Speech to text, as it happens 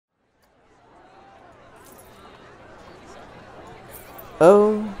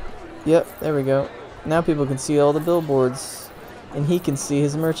Oh, yep, there we go. Now people can see all the billboards, and he can see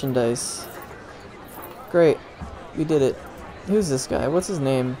his merchandise. Great, we did it. Who's this guy? What's his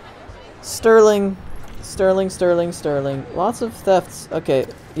name? Sterling. Sterling. Lots of thefts. Okay,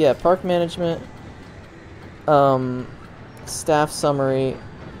 yeah, park management. Staff summary.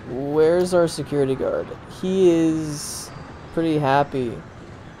 Where's our security guard? He is pretty happy.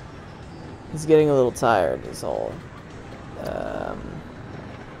 He's getting a little tired is all.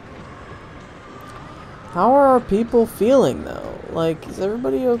 How are our people feeling though? Like, is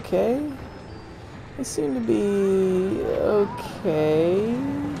everybody okay? They seem to be okay.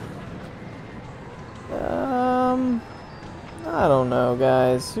 I don't know,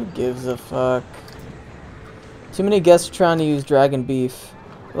 guys. Who gives a fuck? Too many guests are trying to use dragon beef.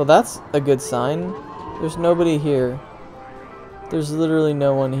 Well, that's a good sign. There's nobody here. There's literally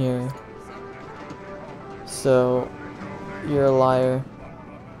no one here. So, you're a liar.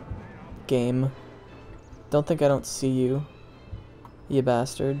 Game. Don't think I don't see you. You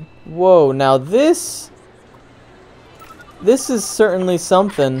bastard. Whoa, now this is certainly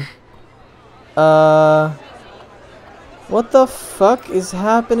something. What the fuck is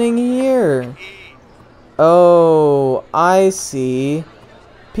happening here? Oh, I see.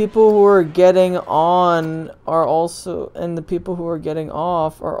 People who are getting on are also, and the people who are getting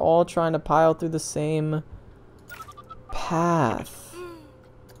off are all trying to pile through the same path.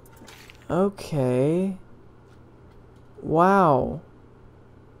 Okay. Wow.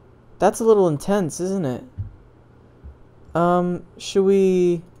 That's a little intense, isn't it? Should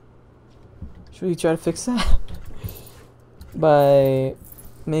we try to fix that? By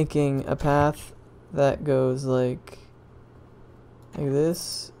making a path that goes like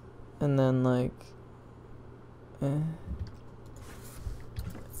this, and then like, and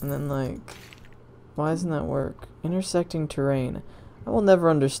then like, why doesn't that work? Intersecting terrain. I will never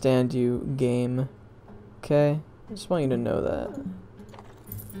understand you, game. Okay? I just want you to know that.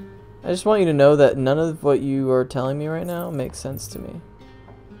 I just want you to know that none of what you are telling me right now makes sense to me.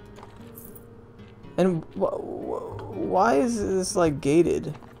 And why is this like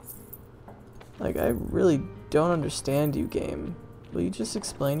gated? Like, I really don't understand you, game. Will you just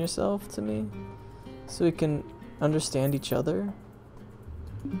explain yourself to me so we can understand each other?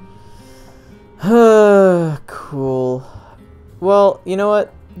 Cool. Well, you know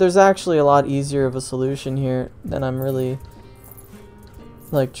what? There's actually a lot easier of a solution here than I'm really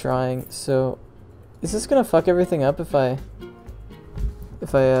like trying. So, is this gonna fuck everything up if I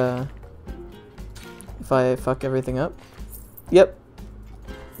fuck everything up? Yep.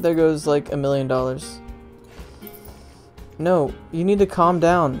 There goes like $1 million. No, you need to calm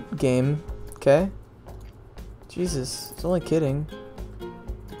down, game. Okay? Jesus, it's only kidding.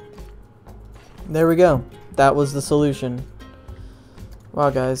 There we go. That was the solution. Wow,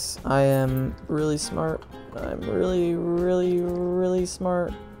 guys, I am really smart. I'm really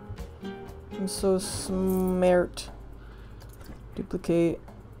smart. I'm so smart. Duplicate,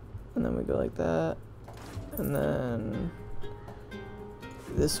 and then we go like that, and then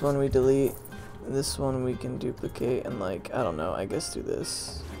this one we delete, this one we can duplicate, and like, I don't know, I guess do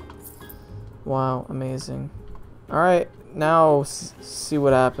this. Wow, amazing. Alright, now see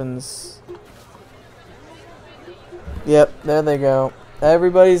what happens. Yep, there they go.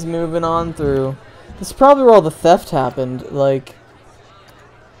 Everybody's moving on through. This is probably where all the theft happened, like,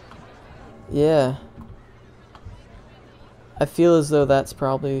 yeah. I feel as though that's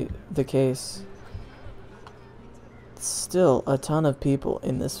probably the case. Still a ton of people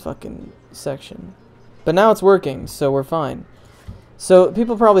in this fucking section. But now it's working, so we're fine. So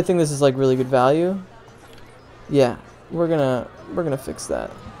people probably think this is like really good value. Yeah, we're gonna fix that.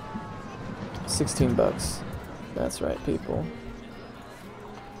 16 bucks. That's right, people.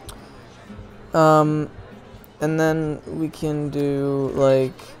 And then we can do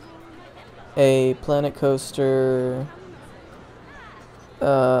like a planet coaster.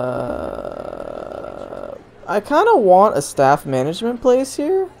 I kind of want a staff management place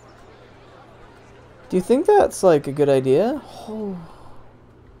here. Do you think that's like a good idea? Holy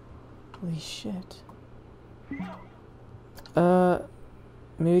shit.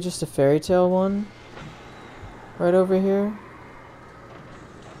 Maybe just a fairy tale one right over here.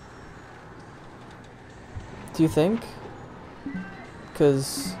 Do you think?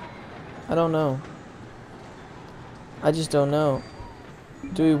 Because I don't know. I just don't know.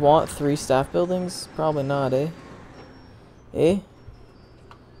 Do we want 3 staff buildings? Probably not, eh? Eh?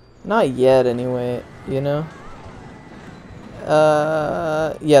 Not yet, anyway, you know?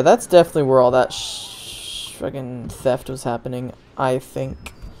 Yeah, that's definitely where all that fucking theft was happening, I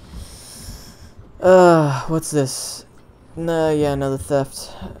think. What's this? No, yeah, another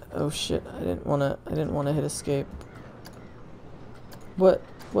theft. Oh shit! I didn't wanna hit escape. What?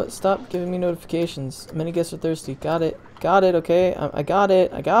 What? Stop giving me notifications. Many guests are thirsty. Got it. Got it. Okay. I got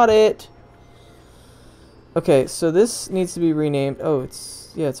it. I got it. Okay, so this needs to be renamed. Oh,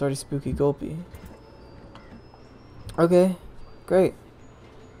 it's already Spooky Gulpy. Okay, great.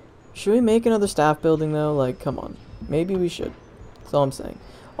 Should we make another staff building though? Like, come on. Maybe we should. That's all I'm saying.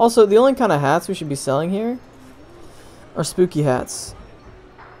 Also, the only kind of hats we should be selling here are spooky hats.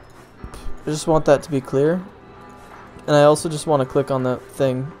 I just want that to be clear. And I also just want to click on that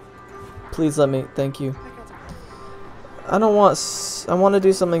thing. Please let me. Thank you. I want to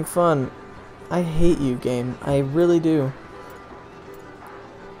do something fun. I hate you, game. I really do.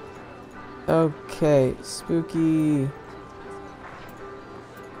 Okay, spooky.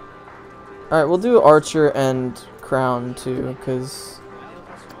 Alright, we'll do archer and crown too, because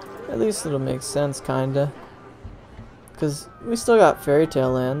at least it'll make sense, kinda. Because we still got Fairy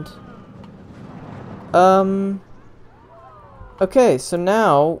Tale Land. Okay, so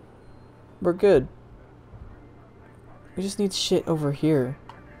now we're good. We just need shit over here.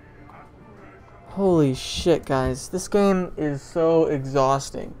 Holy shit, guys. This game is so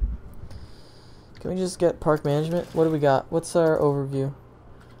exhausting. Can we just get park management? What do we got? What's our overview?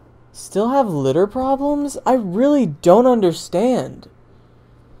 Still have litter problems? I really don't understand.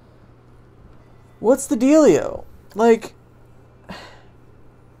 What's the dealio? Like,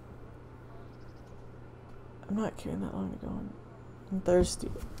 I'm not queuing that long to go on. I'm thirsty.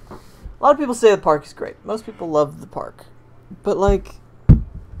 A lot of people say the park is great. Most people love the park. But like,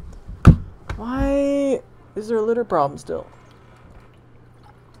 why is there a litter problem still?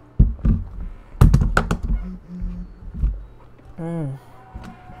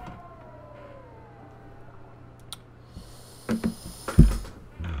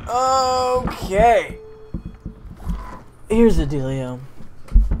 Okay. Here's the dealio.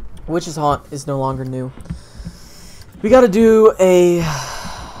 Witch's Haunt is no longer new. We gotta do a...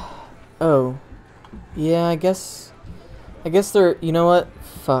 Oh. Yeah, I guess they're... You know what?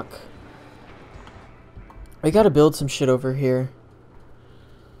 Fuck. We gotta build some shit over here.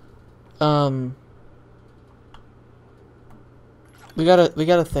 We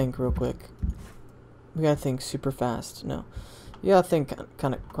gotta think real quick. We gotta think super fast. No. You gotta think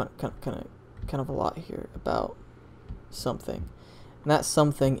kind of a lot here about something. And that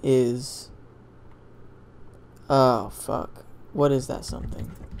something is... Oh, fuck. What is that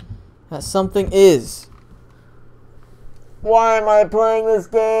something? That something is... Why am I playing this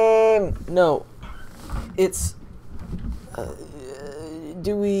game? No. It's...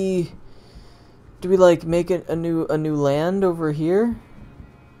 do we like make a new land over here?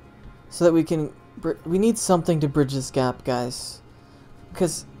 So that we can... We need something to bridge this gap, guys.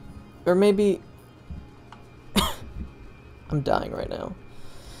 Because... Or maybe... I'm dying right now.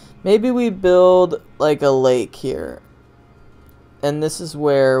 Maybe we build like a lake here. And this is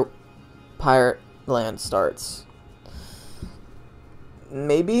where Pirate Land starts.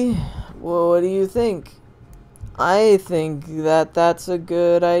 Maybe? Well, what do you think? I think that that's a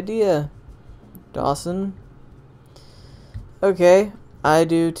good idea. Dawson? Okay, I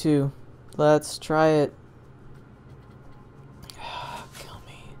do too. Let's try it. Kill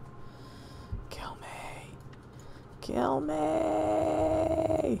me. Kill me. Kill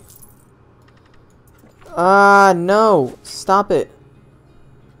me. Ah, no. Stop it.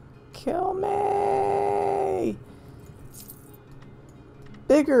 Kill me.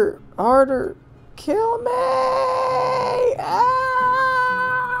 Bigger, harder. Kill me. Ah,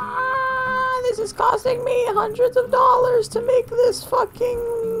 this is costing me hundreds of dollars to make this fucking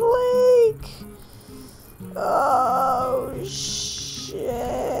lake. Oh,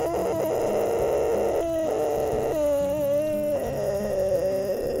 shit.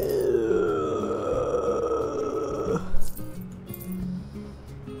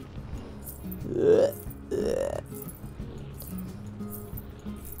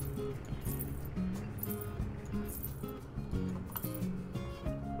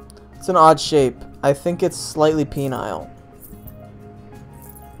 It's an odd shape. I think it's slightly penile.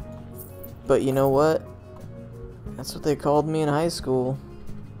 But you know what? That's what they called me in high school.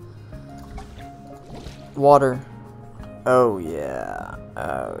 Water. Oh yeah.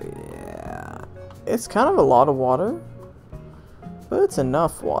 Oh yeah. It's kind of a lot of water. But it's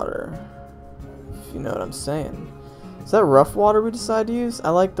enough water. If you know what I'm saying. Is that rough water we decide to use?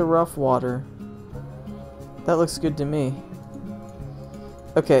 I like the rough water. That looks good to me.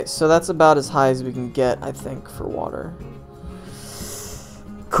 Okay, so that's about as high as we can get, I think, for water.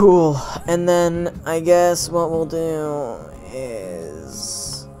 Cool. And then I guess what we'll do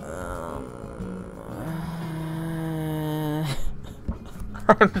is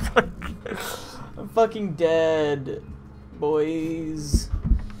I'm fucking dead, boys.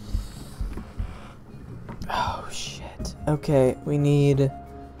 Oh shit. Okay, we need...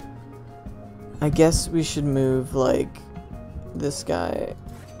 I guess we should move, like, this guy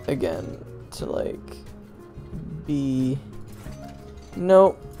again to, like, be...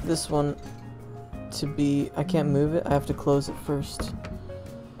 Nope, this one to be... I can't move it, I have to close it first.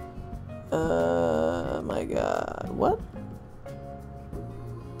 My god. What?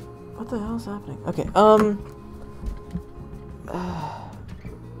 What the hell's happening? Okay,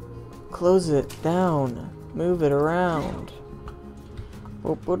 close it down. Move it around.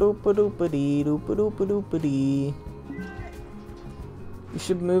 You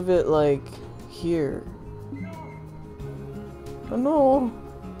should move it like here. Oh no.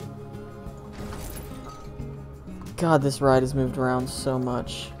 God, this ride has moved around so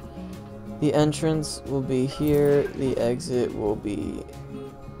much. The entrance will be here, the exit will be...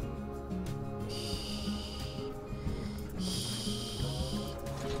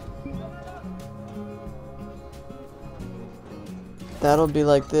 That'll be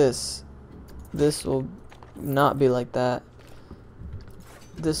like this. This will not be like that.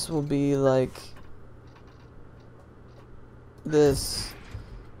 This will be like this.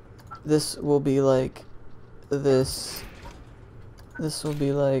 This will be like this. This will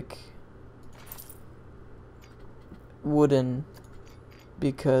be like wooden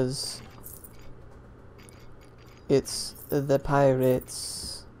because it's the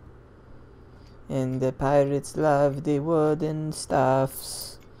pirates and the pirates love the wooden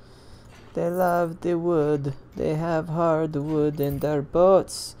stuffs. They love the wood. They have hard wood in their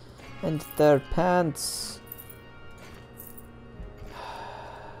boats and their pants.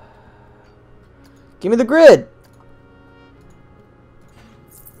 Give me the grid.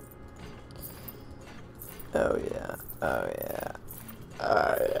 Oh yeah. Oh yeah.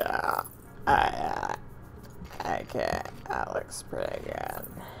 Oh yeah. Oh yeah. Okay, that looks pretty good.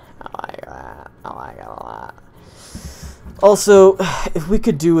 I like that. I like it a lot. Also, if we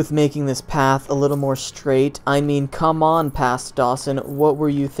could do with making this path a little more straight. I mean, come on, past Dawson. What were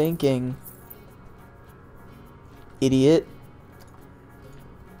you thinking? Idiot.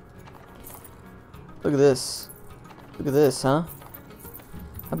 Look at this. Look at this, huh?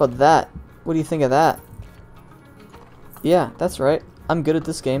 How about that? What do you think of that? Yeah, that's right. I'm good at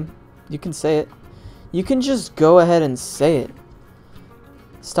this game. You can say it. You can just go ahead and say it.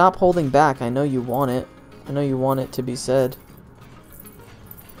 Stop holding back. I know you want it. I know you want it to be said.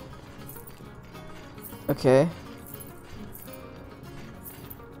 Okay.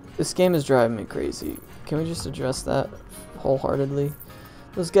 This game is driving me crazy. Can we just address that wholeheartedly?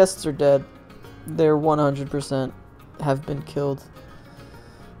 Those guests are dead. They're 100% have been killed.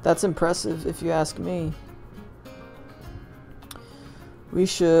 That's impressive if you ask me. We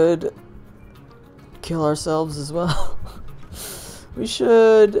should kill ourselves as well. We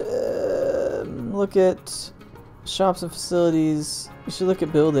should look at shops and facilities. We should look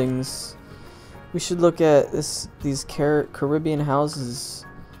at buildings. We should look at these Caribbean houses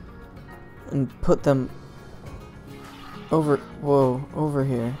and put them over. Whoa, over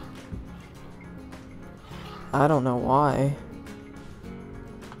here. I don't know why.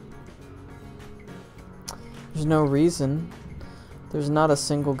 There's no reason. There's not a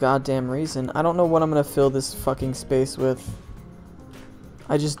single goddamn reason. I don't know what I'm gonna fill this fucking space with.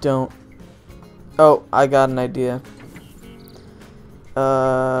 I just don't. Oh, I got an idea.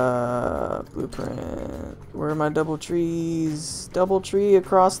 Blueprint. Where are my double trees? Double tree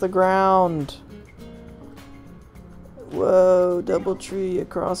across the ground. Whoa, double tree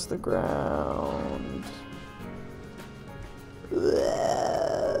across the ground.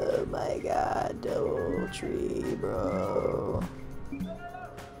 Oh my god, double tree, bro.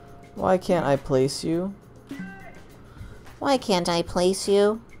 Why can't I place you? Why can't I place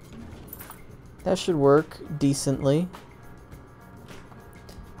you? That should work decently.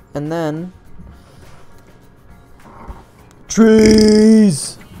 And then...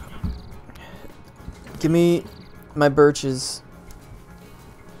 trees! Give me my birches.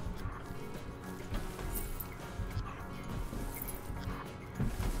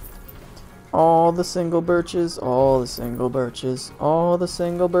 All the single birches, all the single birches, all the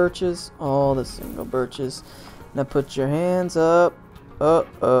single birches, all the single birches. Now put your hands up. Oh,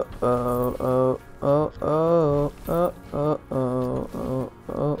 oh, oh, oh, oh, oh, oh, oh, oh,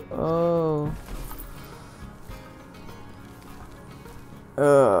 oh, oh.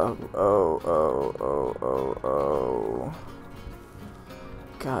 Oh, oh, oh, oh, oh, oh.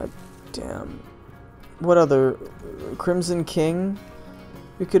 God damn. What other Crimson King?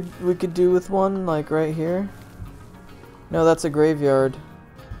 We could do with one like right here. No, that's a graveyard.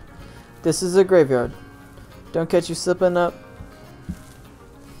 This is a graveyard. Don't catch you slipping up.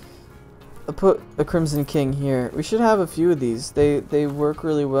 I'll put a Crimson King here. We should have a few of these. They work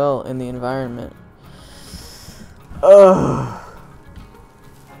really well in the environment. Ugh.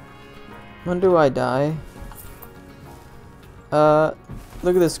 When do I die?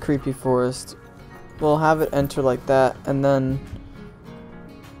 Look at this creepy forest. We'll have it enter like that, and then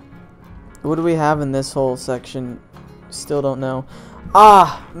what do we have in this whole section? Still don't know.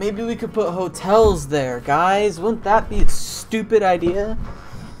 Ah, maybe we could put hotels there, guys. Wouldn't that be a stupid idea?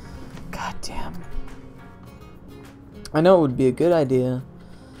 God damn. I know it would be a good idea.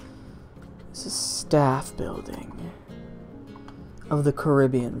 It's a staff building of the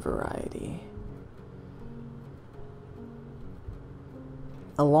Caribbean variety,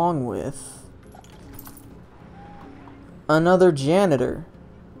 along with another janitor.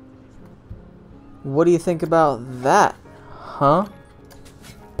 What do you think about that, huh?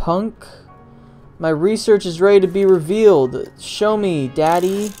 Punk? My research is ready to be revealed. Show me,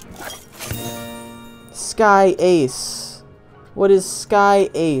 daddy. Sky Ace. What is Sky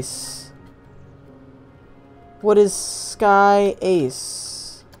Ace? What is Sky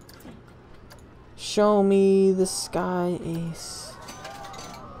Ace? Show me the Sky Ace.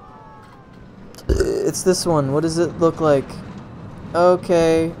 It's this one. What does it look like?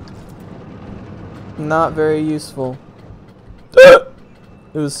 Okay. Not very useful.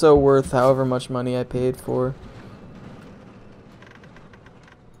 It was so worth however much money I paid for.